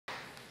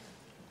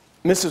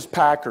Mrs.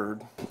 Packard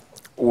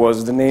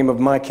was the name of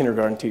my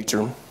kindergarten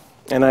teacher,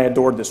 and I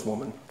adored this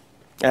woman,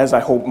 as I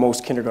hope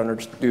most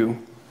kindergartners do.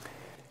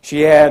 She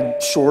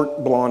had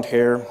short blonde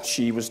hair,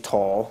 she was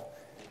tall,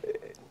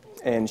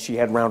 and she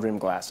had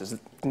round-rimmed glasses.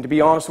 And to be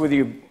honest with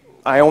you,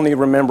 I only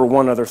remember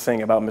one other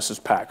thing about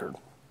Mrs. Packard,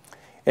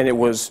 and it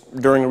was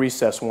during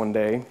recess one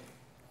day.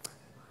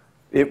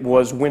 It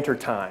was winter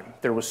time.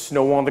 There was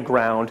snow on the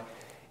ground,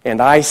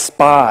 and I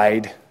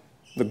spied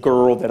the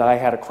girl that I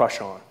had a crush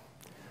on.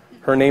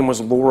 Her name was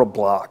Laura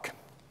Block.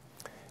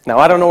 Now,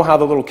 I don't know how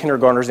the little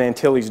kindergartners and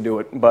Antilles do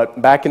it, but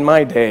back in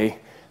my day,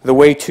 the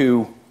way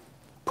to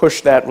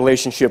push that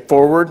relationship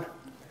forward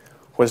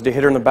was to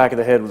hit her in the back of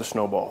the head with a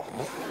snowball.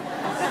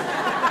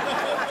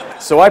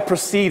 So I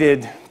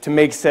proceeded to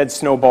make said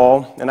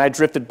snowball, and I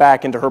drifted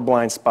back into her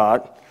blind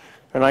spot,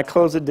 and I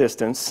closed the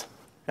distance,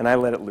 and I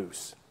let it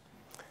loose.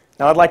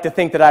 Now, I'd like to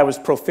think that I was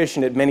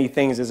proficient at many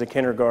things as a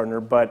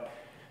kindergartner, but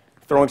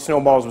throwing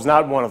snowballs was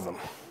not one of them.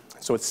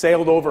 So it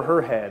sailed over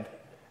her head,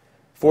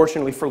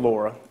 fortunately for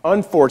Laura.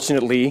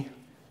 Unfortunately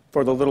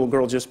for the little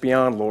girl just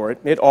beyond Laura,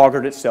 it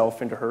augured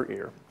itself into her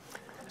ear.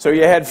 So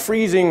you had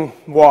freezing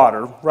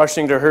water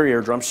rushing to her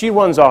eardrum. She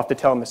runs off to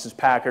tell Mrs.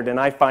 Packard, and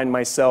I find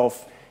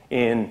myself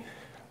in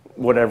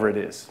whatever it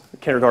is,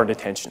 kindergarten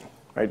detention.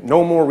 Right?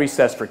 No more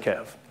recess for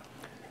Kev.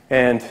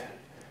 And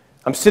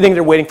I'm sitting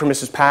there waiting for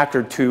Mrs.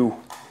 Packard to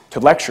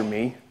lecture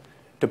me,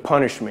 to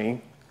punish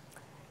me.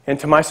 And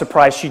to my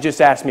surprise, she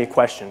just asked me a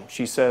question.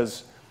 She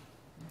says,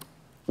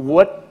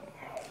 who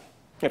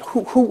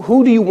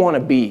do you want to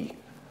be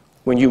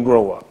when you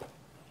grow up?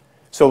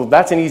 So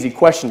that's an easy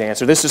question to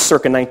answer. This is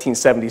circa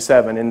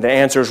 1977, and the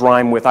answers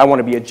rhyme with, I want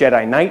to be a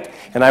Jedi Knight,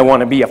 and I want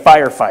to be a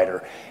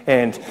firefighter.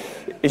 And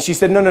she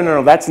said,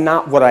 no, that's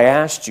not what I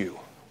asked you.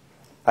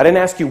 I didn't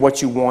ask you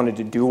what you wanted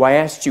to do. I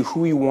asked you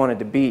who you wanted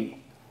to be.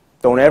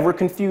 Don't ever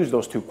confuse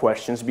those two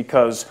questions,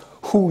 because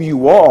who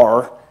you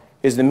are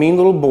is the mean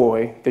little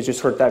boy that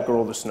just hurt that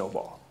girl with a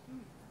snowball.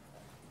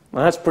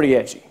 Now, that's pretty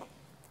edgy.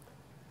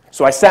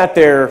 So I sat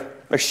there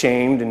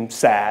ashamed and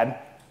sad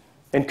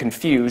and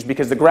confused,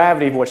 because the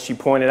gravity of what she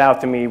pointed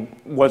out to me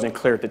wasn't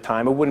clear at the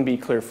time. It wouldn't be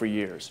clear for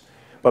years.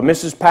 But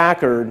Mrs.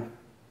 Packard,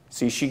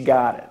 see, she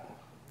got it,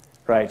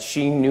 right?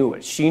 She knew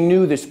it. She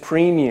knew this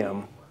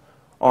premium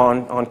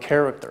on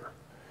character.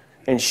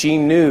 And she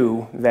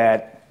knew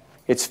that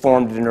it's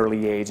formed at an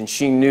early age. And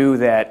she knew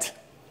that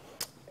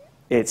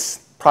it's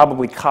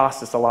probably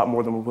cost us a lot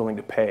more than we're willing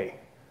to pay.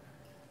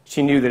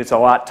 She knew that it's a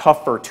lot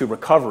tougher to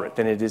recover it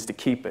than it is to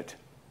keep it.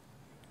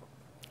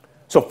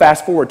 So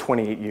fast forward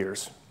 28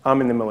 years. I'm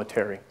in the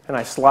military, and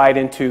I slide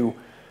into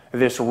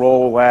this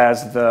role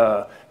as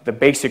the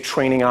basic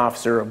training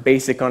officer of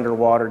Basic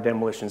Underwater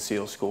Demolition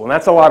SEAL School. And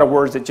that's a lot of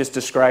words that just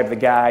describe the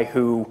guy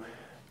who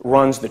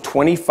runs the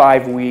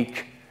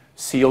 25-week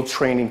SEAL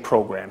training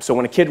program. So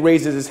when a kid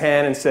raises his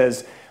hand and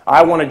says,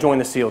 I want to join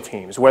the SEAL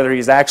teams, whether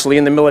he's actually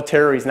in the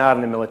military or he's not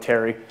in the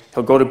military,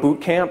 he'll go to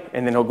boot camp,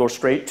 and then he'll go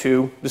straight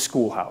to the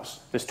schoolhouse,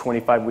 this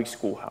 25-week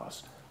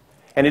schoolhouse.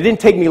 And it didn't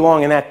take me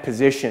long in that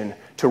position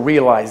to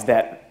realize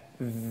that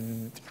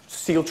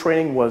SEAL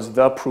training was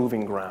the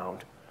proving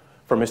ground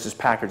for Mrs.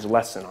 Packard's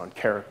lesson on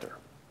character.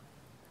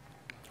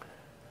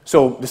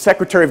 So the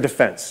Secretary of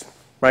Defense,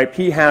 right,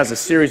 he has a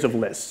series of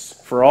lists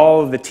for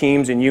all of the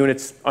teams and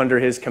units under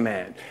his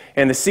command.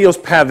 And the SEALs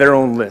have their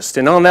own list.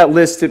 And on that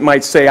list, it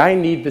might say, I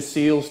need the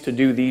SEALs to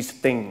do these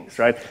things,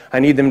 right? I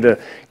need them to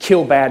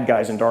kill bad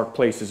guys in dark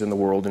places in the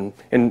world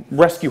and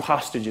rescue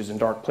hostages in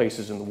dark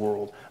places in the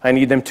world. I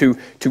need them to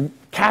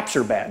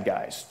capture bad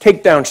guys,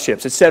 take down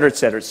ships, et cetera, et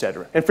cetera, et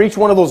cetera. And for each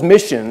one of those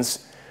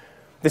missions,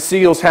 the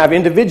SEALs have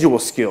individual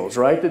skills,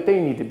 right, that they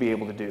need to be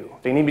able to do.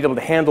 They need to be able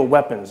to handle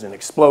weapons and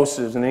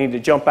explosives, and they need to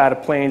jump out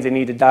of planes, they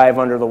need to dive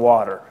under the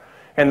water.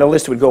 And the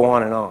list would go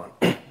on and on.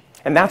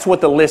 And that's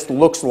what the list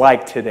looks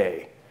like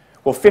today.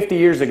 Well, 50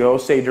 years ago,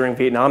 say during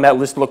Vietnam, that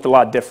list looked a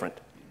lot different.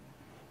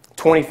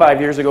 25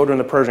 years ago during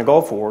the Persian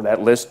Gulf War,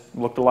 that list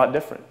looked a lot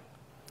different.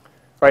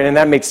 Right, and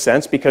that makes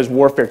sense because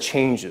warfare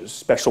changes,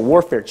 special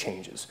warfare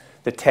changes.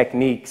 The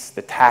techniques,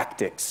 the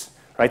tactics,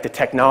 right, the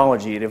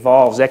technology, it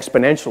evolves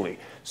exponentially.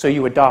 So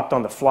you adopt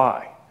on the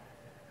fly.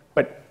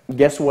 But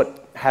guess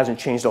what hasn't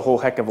changed a whole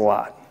heck of a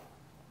lot?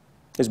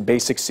 Is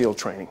basic SEAL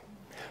training.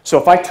 So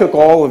if I took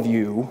all of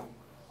you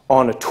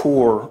on a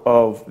tour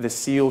of the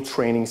SEAL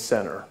Training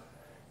Center,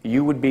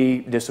 you would be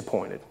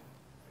disappointed.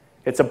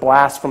 It's a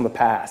blast from the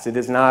past. It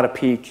is not a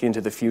peek into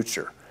the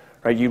future.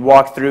 Right? You'd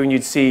walk through and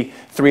you'd see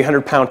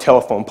 300-pound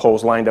telephone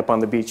poles lined up on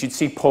the beach. You'd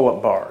see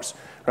pull-up bars.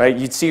 Right?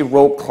 You'd see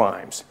rope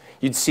climbs.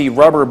 You'd see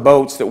rubber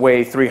boats that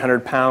weigh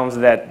 300 pounds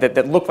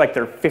that look like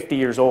they're 50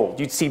 years old.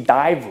 You'd see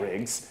dive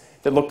rigs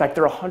that look like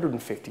they're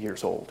 150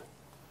 years old.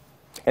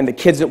 And the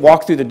kids that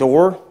walk through the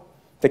door,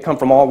 they come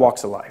from all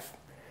walks of life.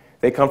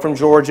 They come from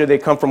Georgia, they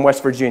come from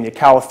West Virginia,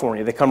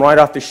 California. They come right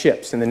off the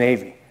ships in the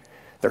Navy.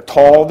 They're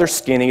tall, they're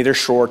skinny, they're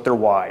short, they're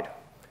wide.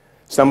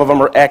 Some of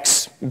them are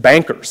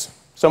ex-bankers.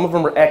 Some of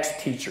them are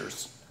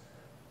ex-teachers.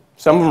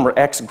 Some of them are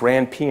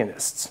ex-grand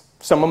pianists.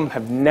 Some of them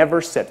have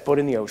never set foot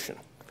in the ocean.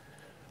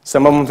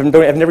 Some of them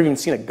have never even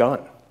seen a gun.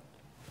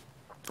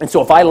 And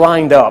so if I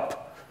lined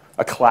up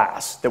a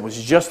class that was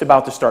just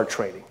about to start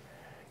training,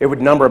 it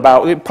would number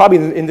about, probably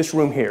in this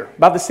room here,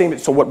 about the same.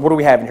 So what do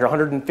we have in here?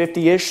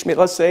 150-ish,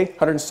 let's say,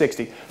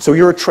 160. So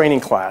you're a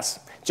training class,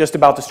 just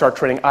about to start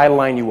training. I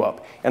line you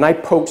up, and I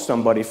poach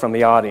somebody from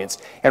the audience,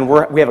 and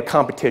we have a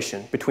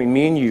competition between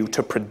me and you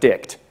to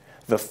predict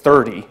the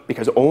 30,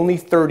 because only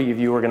 30 of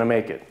you are going to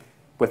make it.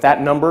 With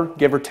that number,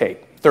 give or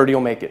take, 30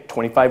 will make it.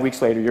 25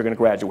 weeks later, you're going to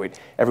graduate.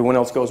 Everyone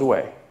else goes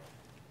away.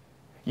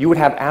 You would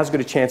have as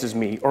good a chance as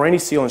me, or any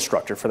SEAL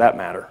instructor for that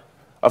matter,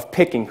 of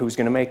picking who's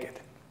going to make it,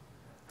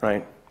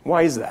 right?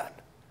 Why is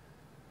that?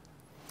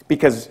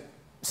 Because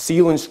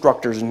SEAL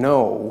instructors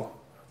know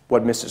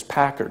what Mrs.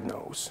 Packard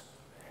knows,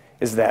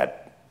 is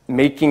that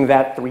making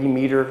that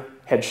 3-meter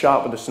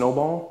headshot with a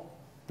snowball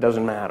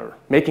doesn't matter.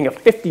 Making a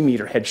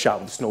 50-meter headshot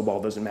with a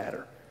snowball doesn't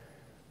matter.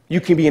 You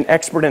can be an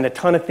expert in a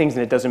ton of things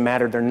and it doesn't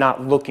matter. They're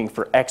not looking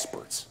for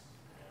experts.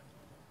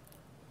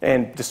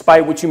 And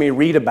despite what you may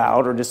read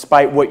about or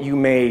despite what you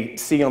may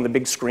see on the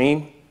big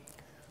screen,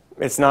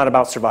 it's not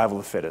about survival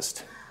of the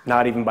fittest,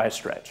 not even by a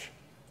stretch.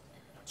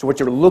 So what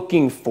you're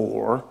looking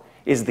for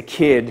is the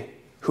kid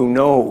who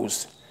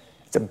knows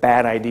it's a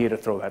bad idea to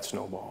throw that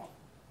snowball.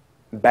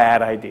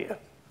 Bad idea.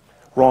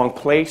 Wrong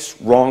place,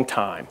 wrong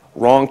time,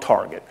 wrong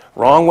target,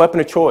 wrong weapon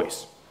of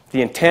choice.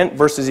 The intent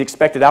versus the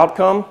expected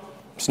outcome,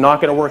 it's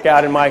not going to work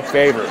out in my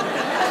favor.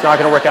 It's not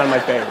going to work out in my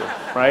favor,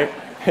 right?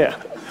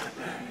 Yeah.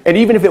 And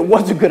even if it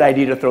was a good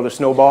idea to throw the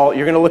snowball,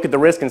 you're going to look at the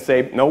risk and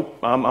say, nope,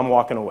 I'm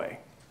walking away.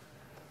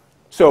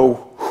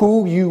 So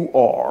who you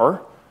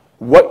are,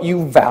 what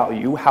you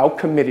value, how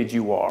committed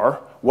you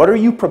are, what are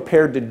you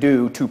prepared to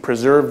do to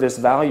preserve this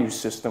value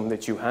system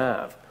that you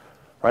have?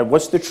 Right?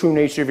 What's the true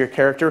nature of your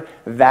character?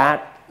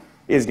 That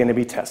is going to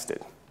be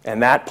tested.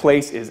 And that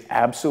place is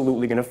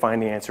absolutely going to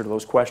find the answer to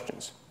those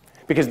questions.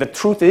 Because the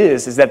truth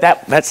is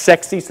that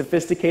sexy,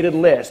 sophisticated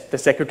list the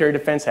Secretary of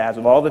Defense has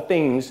of all the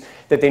things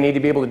that they need to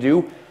be able to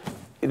do,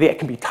 that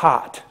can be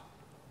taught.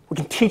 We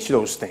can teach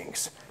those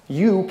things.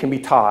 You can be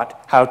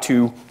taught how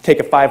to take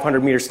a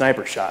 500-meter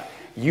sniper shot.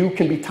 You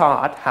can be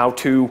taught how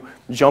to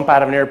jump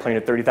out of an airplane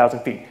at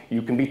 30,000 feet.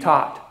 You can be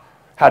taught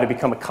how to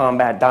become a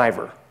combat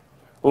diver.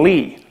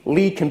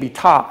 Lee can be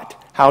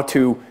taught how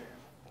to,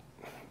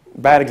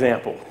 bad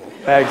example,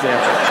 right?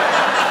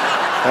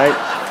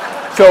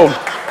 So,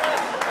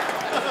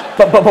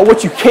 but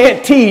what you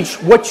can't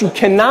teach, what you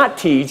cannot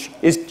teach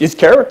is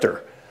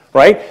character,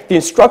 right? The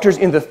instructors,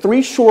 in the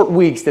 3 short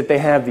weeks that they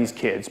have these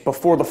kids,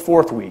 before the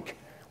 4th week,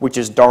 which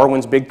is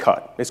Darwin's Big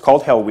Cut, it's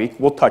called Hell Week,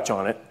 we'll touch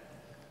on it.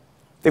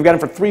 They've got them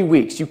for 3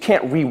 weeks. You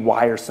can't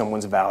rewire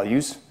someone's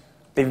values.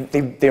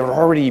 They're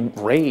already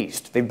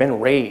raised. They've been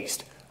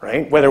raised,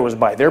 right? Whether it was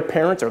by their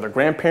parents or their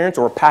grandparents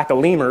or a pack of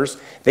lemurs,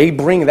 they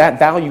bring that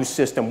value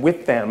system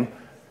with them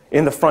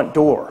in the front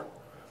door.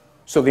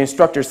 So the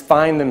instructors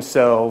find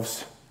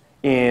themselves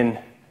in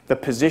the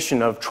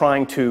position of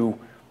trying to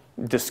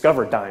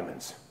discover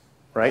diamonds,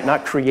 right?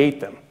 Not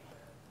create them.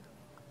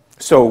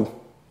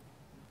 So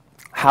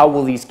how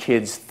will these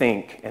kids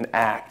think and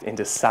act and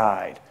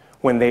decide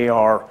when they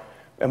are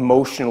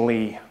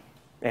emotionally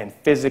and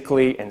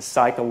physically and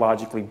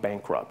psychologically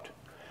bankrupt?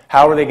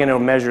 How are they going to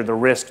measure the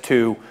risk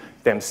to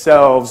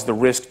themselves, the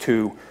risk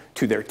to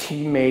their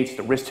teammates,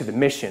 the risk to the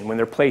mission when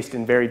they're placed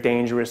in very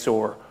dangerous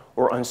or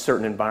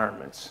uncertain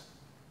environments?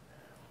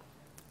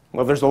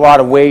 Well, there's a lot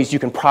of ways you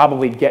can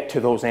probably get to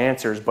those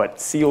answers,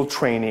 but SEAL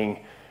training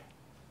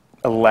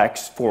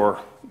elects, for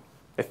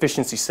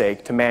efficiency's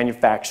sake, to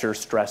manufacture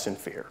stress and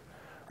fear.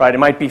 Right? It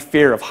might be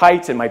fear of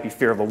heights, it might be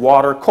fear of the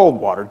water, cold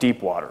water,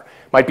 deep water.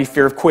 It might be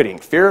fear of quitting,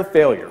 fear of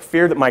failure,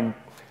 fear that my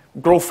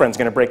girlfriend's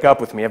going to break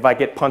up with me if I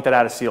get punted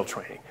out of SEAL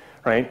training,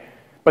 right?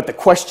 But the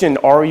question,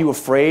 are you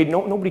afraid?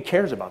 Nobody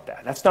cares about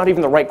that. That's not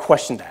even the right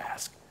question to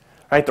ask,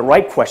 right? The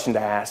right question to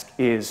ask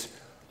is,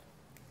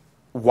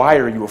 why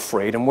are you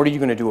afraid, and what are you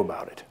going to do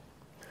about it?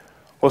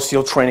 Well,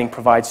 SEAL training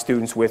provides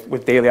students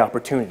with daily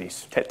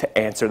opportunities to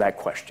answer that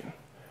question.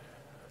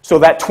 So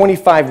that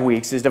 25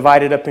 weeks is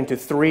divided up into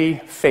 3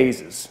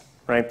 phases,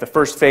 right? The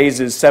first phase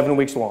is 7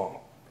 weeks long,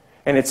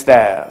 and it's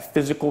the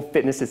physical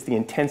fitness, it's the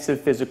intensive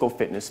physical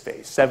fitness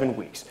phase, 7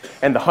 weeks.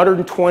 And the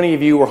 120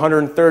 of you or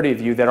 130 of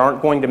you that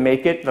aren't going to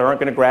make it, that aren't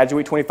going to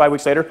graduate 25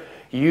 weeks later,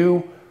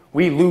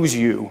 we lose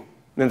you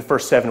in the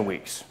first 7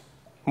 weeks.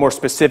 More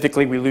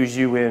specifically, we lose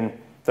you in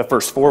the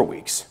first 4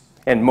 weeks.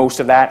 And most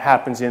of that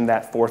happens in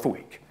that 4th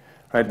week,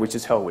 right, which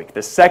is Hell Week.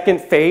 The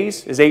second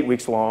phase is 8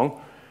 weeks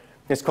long.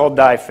 It's called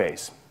Dive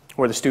Phase,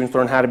 where the students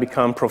learn how to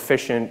become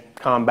proficient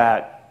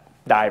combat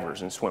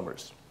divers and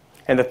swimmers.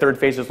 And the third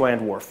phase is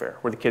Land Warfare,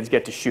 where the kids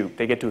get to shoot.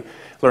 They get to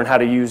learn how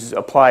to use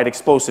applied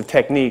explosive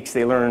techniques.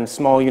 They learn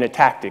small unit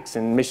tactics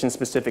and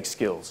mission-specific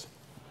skills.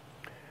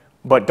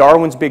 But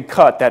Darwin's Big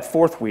Cut, that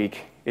 4th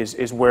week, is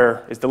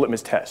the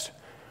litmus test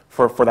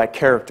for that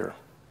character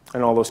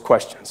and all those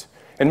questions.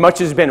 And much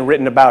has been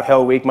written about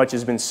Hell Week, much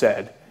has been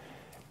said.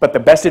 But the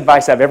best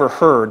advice I've ever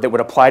heard that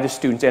would apply to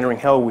students entering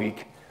Hell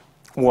Week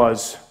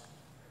was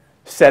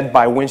said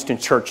by Winston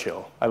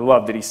Churchill. I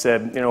loved it. He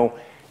said,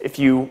 if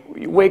you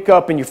wake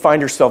up and you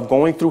find yourself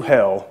going through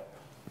hell,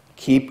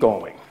 Keep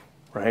going,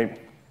 right?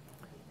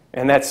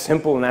 And that's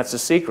simple, and that's the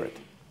secret.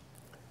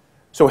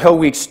 So Hell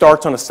Week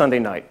starts on a Sunday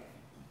night,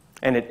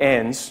 and it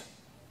ends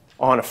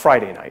on a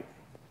Friday night.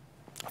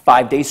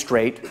 5 days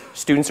straight,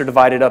 students are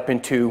divided up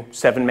into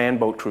 7-man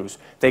boat crews.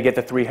 They get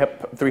the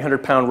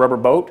 300-pound rubber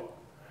boat.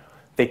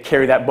 They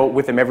carry that boat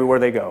with them everywhere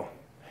they go.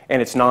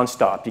 And it's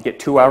nonstop. You get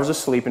 2 hours of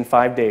sleep in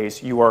 5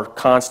 days. You are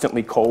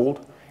constantly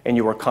cold, and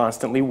you are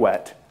constantly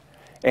wet.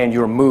 And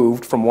you're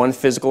moved from one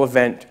physical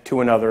event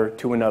to another,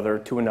 to another,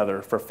 to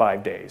another for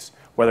 5 days.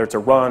 Whether it's a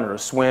run or a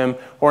swim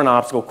or an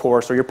obstacle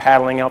course, or you're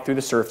paddling out through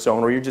the surf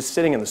zone, or you're just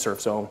sitting in the surf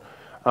zone,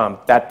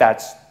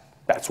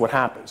 that's what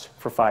happens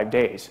for 5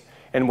 days.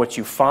 And what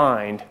you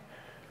find,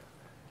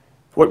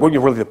 what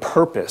really the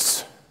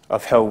purpose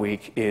of Hell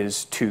Week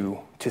is to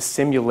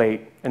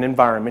simulate an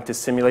environment, to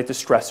simulate the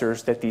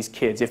stressors that these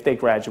kids, if they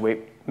graduate,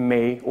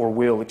 may or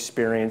will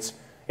experience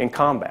in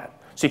combat.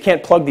 So you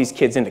can't plug these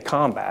kids into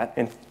combat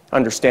and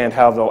understand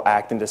how they'll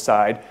act and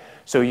decide.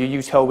 So you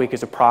use Hell Week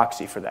as a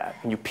proxy for that.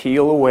 And you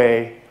peel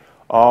away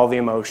all the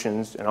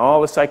emotions and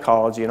all the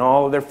psychology and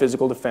all of their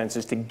physical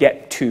defenses to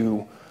get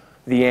to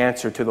the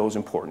answer to those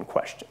important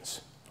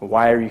questions.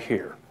 Why are you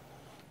here?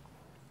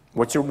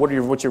 What's your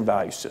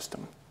value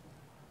system?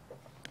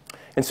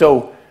 And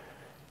so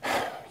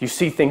you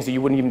see things that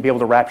you wouldn't even be able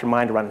to wrap your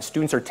mind around. And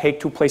students are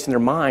taken to a place in their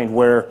mind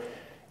where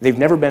they've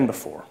never been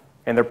before.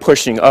 And they're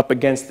pushing up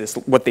against this,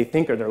 what they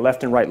think are their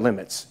left and right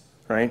limits,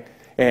 right?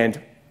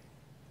 And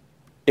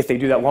if they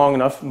do that long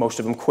enough, most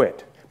of them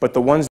quit. But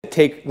the ones that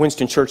take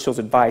Winston Churchill's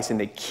advice and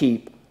they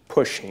keep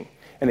pushing,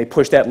 and they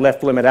push that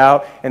left limit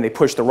out, and they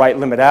push the right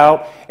limit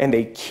out, and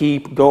they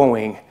keep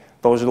going,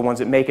 those are the ones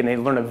that make it. And they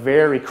learn a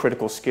very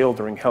critical skill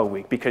during Hell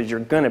Week, because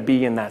you're going to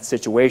be in that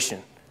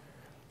situation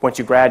once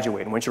you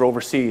graduate, and once you're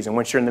overseas, and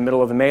once you're in the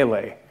middle of the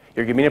melee.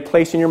 You're going to be in a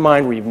place in your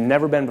mind where you've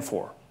never been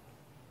before,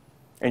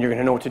 and you're going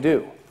to know what to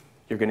do.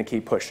 You're going to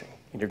keep pushing,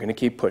 and you're going to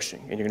keep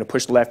pushing, and you're going to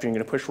push left, and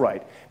you're going to push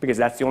right, because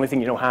that's the only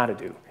thing you know how to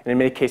do. And in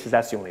many cases,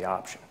 that's the only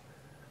option.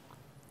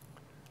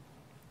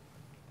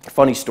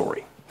 Funny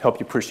story, help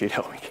you appreciate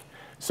Hell Week.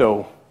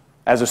 So,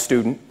 as a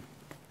student,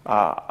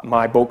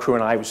 my boat crew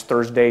and I, it was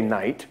Thursday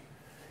night,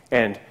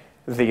 and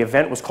the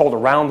event was called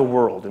Around the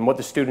World. And what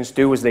the students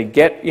do is they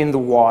get in the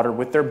water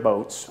with their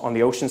boats on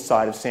the ocean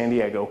side of San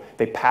Diego.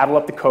 They paddle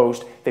up the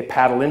coast, they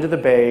paddle into the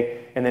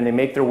bay, and then they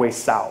make their way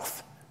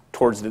south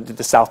towards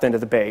the south end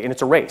of the bay. And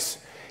it's a race.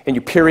 And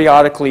you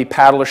periodically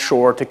paddle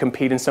ashore to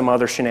compete in some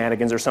other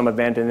shenanigans or some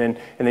event, and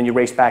then you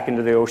race back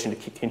into the ocean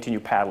to continue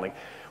paddling.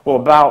 Well,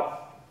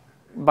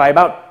 by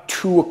about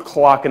 2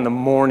 o'clock in the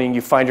morning,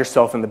 you find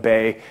yourself in the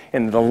bay,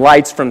 and the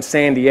lights from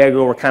San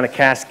Diego are kind of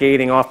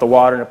cascading off the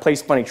water, and it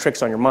plays funny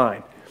tricks on your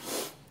mind.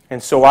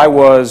 And so I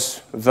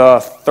was the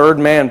third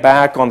man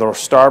back on the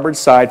starboard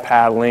side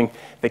paddling.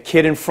 The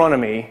kid in front of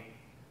me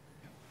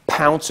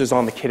pounces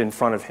on the kid in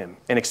front of him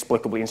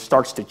inexplicably and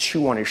starts to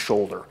chew on his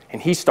shoulder,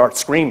 and he starts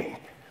screaming.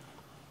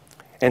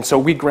 And so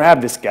we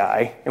grab this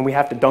guy, and we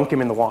have to dunk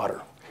him in the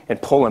water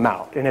and pull him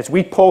out. And as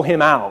we pull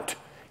him out,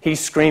 he's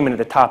screaming at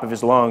the top of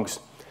his lungs,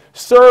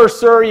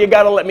 Sir, you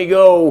got to let me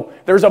go.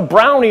 There's a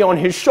brownie on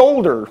his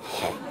shoulder."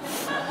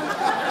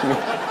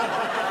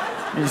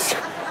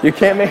 You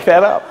can't make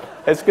that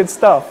up. That's good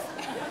stuff.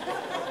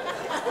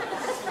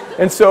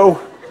 And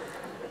so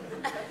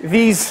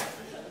these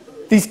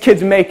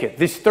kids make it.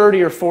 These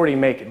 30 or 40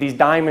 make it. These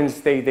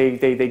diamonds,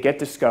 they get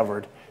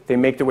discovered. They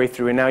make their way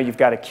through. And now you've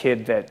got a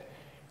kid that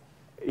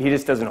he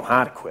just doesn't know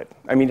how to quit.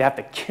 I mean, you'd have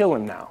to kill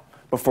him now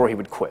before he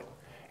would quit.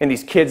 And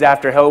these kids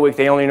after Hell Week,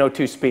 they only know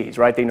 2 speeds,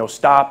 right? They know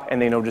stop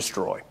and they know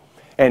destroy.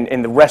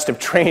 And the rest of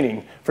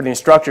training for the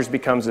instructors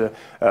becomes an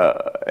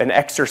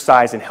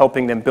exercise in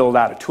helping them build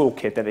out a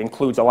toolkit that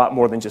includes a lot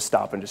more than just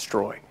stop and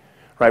destroy,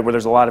 right? Where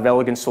there's a lot of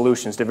elegant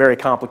solutions to very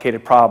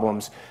complicated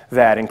problems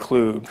that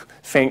include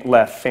feint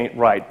left, feint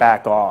right,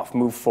 back off,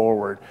 move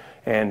forward,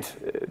 and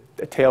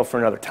a tale for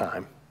another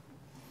time.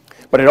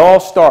 But it all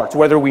starts,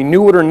 whether we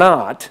knew it or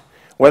not,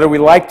 whether we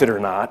liked it or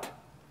not,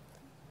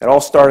 it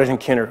all started in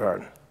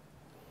kindergarten.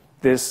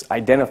 This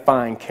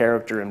identifying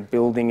character and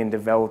building and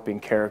developing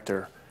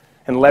character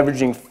and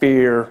leveraging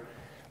fear,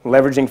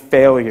 leveraging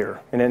failure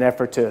in an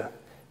effort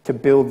to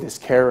build this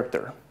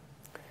character.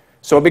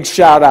 So a big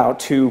shout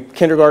out to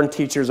kindergarten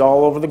teachers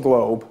all over the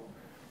globe.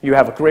 You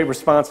have a great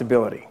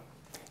responsibility,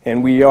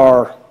 and we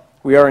are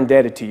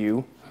indebted to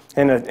you.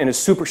 And a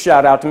super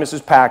shout out to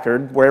Mrs.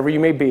 Packard, wherever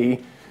you may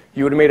be.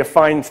 You would have made a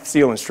fine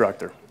SEAL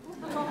instructor.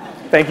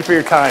 Thank you for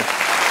your time.